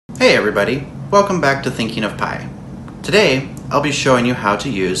everybody, welcome back to Thinking of Pi. Today I'll be showing you how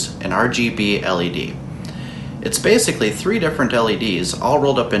to use an RGB LED. It's basically three different LEDs all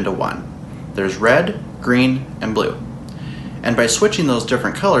rolled up into one. There's red, green, and blue. And by switching those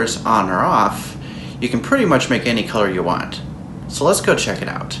different colors on or off, you can pretty much make any color you want. So let's go check it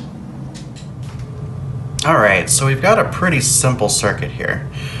out. Alright, so we've got a pretty simple circuit here.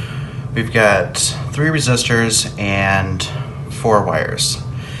 We've got 3 resistors and 4 wires.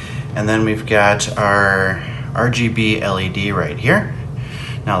 And then we've got our RGB LED right here.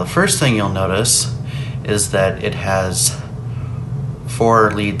 Now the first thing you'll notice is that it has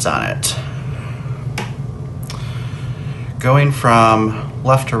 4 leads on it. Going from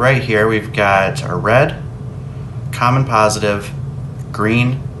left to right here, we've got a red, common positive,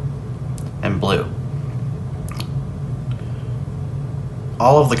 green, and blue.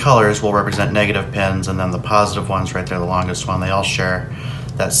 All of the colors will represent negative pins, and then the positive ones right there, the longest one, they all share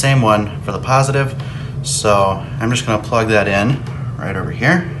that same one for the positive. So I'm just going to plug that in right over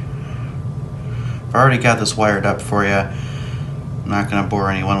here. I've already got this wired up for you. I'm not going to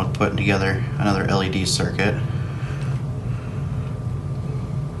bore anyone with putting together another LED circuit.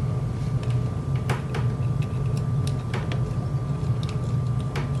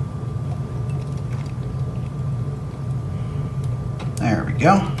 There we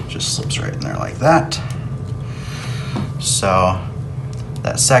go, just slips right in there like that. So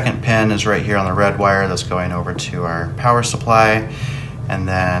that second pin is right here on the red wire that's going over to our power supply, and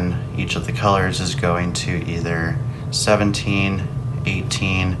then each of the colors is going to either 17,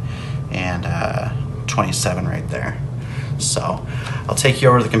 18, and 27 right there. So I'll take you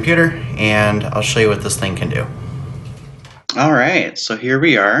over to the computer and I'll show you what this thing can do. Alright, so here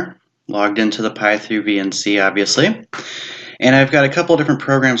we are, logged into the Pi through VNC obviously. And I've got a couple different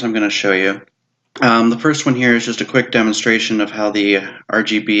programs I'm going to show you. The first one here is just a quick demonstration of how the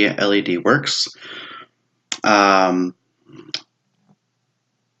RGB LED works. We're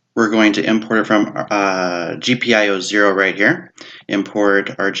going to import it from GPIO 0 right here. Import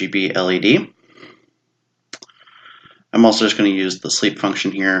RGB LED. I'm also just going to use the sleep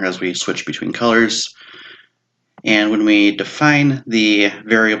function here as we switch between colors. And when we define the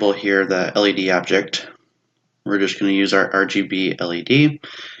variable here, the LED object, we're just going to use our RGB LED,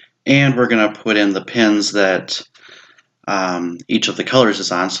 and we're going to put in the pins that each of the colors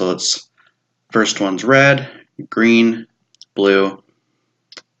is on. So it's first one's red, green, blue,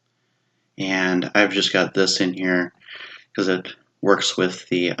 and I've just got this in here because it works with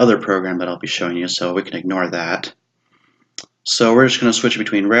the other program that I'll be showing you, so we can ignore that. So we're just going to switch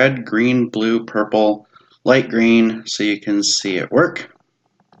between red, green, blue, purple, light green, so you can see it work.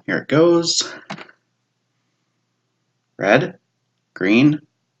 Here it goes. Red, green,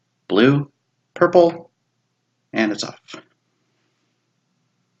 blue, purple, and it's off.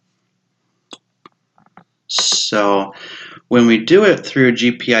 So when we do it through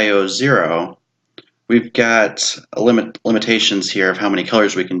GPIO 0, we've got limitations here of how many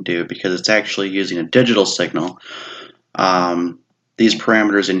colors we can do because it's actually using a digital signal. These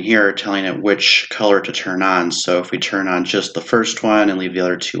parameters in here are telling it which color to turn on. So if we turn on just the first one and leave the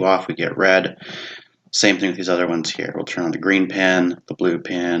other 2 off, we get red. Same thing with these other ones here. We'll turn on the green pin, the blue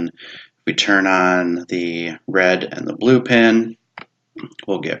pin. If we turn on the red and the blue pin,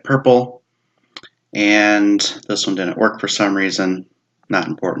 we'll get purple. And this one didn't work for some reason. Not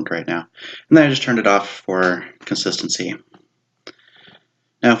important right now. And then I just turned it off for consistency.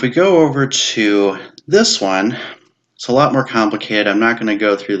 Now if we go over to this one, it's a lot more complicated. I'm not going to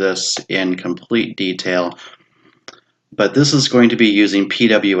go through this in complete detail, but this is going to be using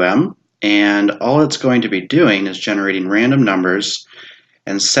PWM. And all it's going to be doing is generating random numbers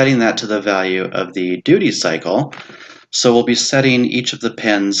and setting that to the value of the duty cycle. So we'll be setting each of the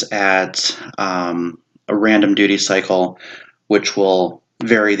pins at a random duty cycle, which will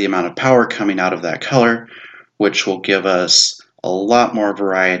vary the amount of power coming out of that color, which will give us a lot more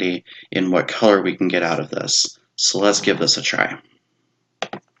variety in what color we can get out of this. So let's give this a try.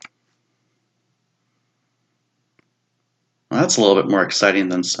 Well, that's a little bit more exciting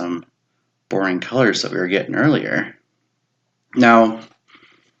than some boring colors that we were getting earlier. Now,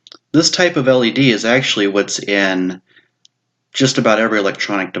 this type of LED is actually what's in just about every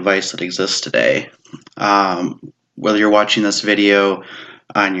electronic device that exists today. Whether you're watching this video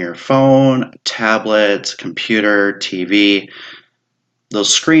on your phone, tablet, computer, TV,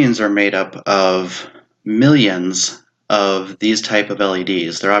 those screens are made up of millions of these type of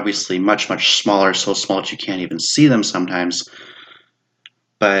LEDs. They're obviously much, much smaller, so small that you can't even see them sometimes.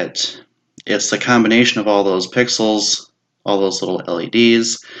 But it's the combination of all those pixels, all those little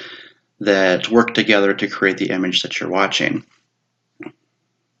LEDs, that work together to create the image that you're watching.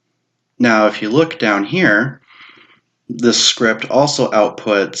 Now, if you look down here, this script also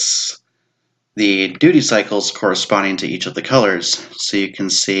outputs the duty cycles corresponding to each of the colors, so you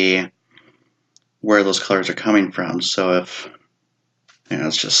can see where those colors are coming from. So if,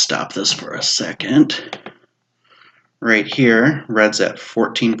 let's just stop this for a second. Right here, red's at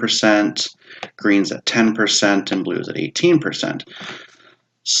 14%, green's at 10%, and blue's at 18%.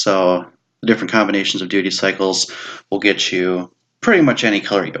 So the different combinations of duty cycles will get you pretty much any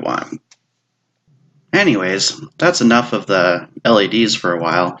color you want. Anyways, that's enough of the LEDs for a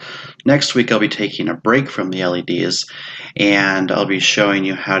while. Next week I'll be taking a break from the LEDs and I'll be showing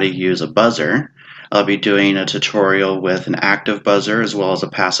you how to use a buzzer. I'll be doing a tutorial with an active buzzer as well as a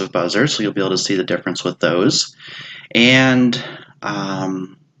passive buzzer, so you'll be able to see the difference with those. And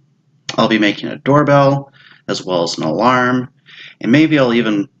I'll be making a doorbell as well as an alarm, and maybe I'll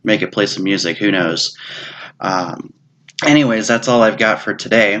even make it play some music, who knows. Anyways, that's all I've got for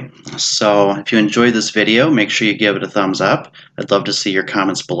today. So if you enjoyed this video, make sure you give it a thumbs up. I'd love to see your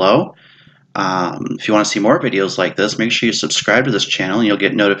comments below. If you want to see more videos like this, make sure you subscribe to this channel and you'll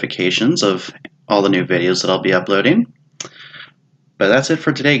get notifications of all the new videos that I'll be uploading. But that's it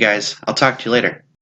for today, guys. I'll talk to you later.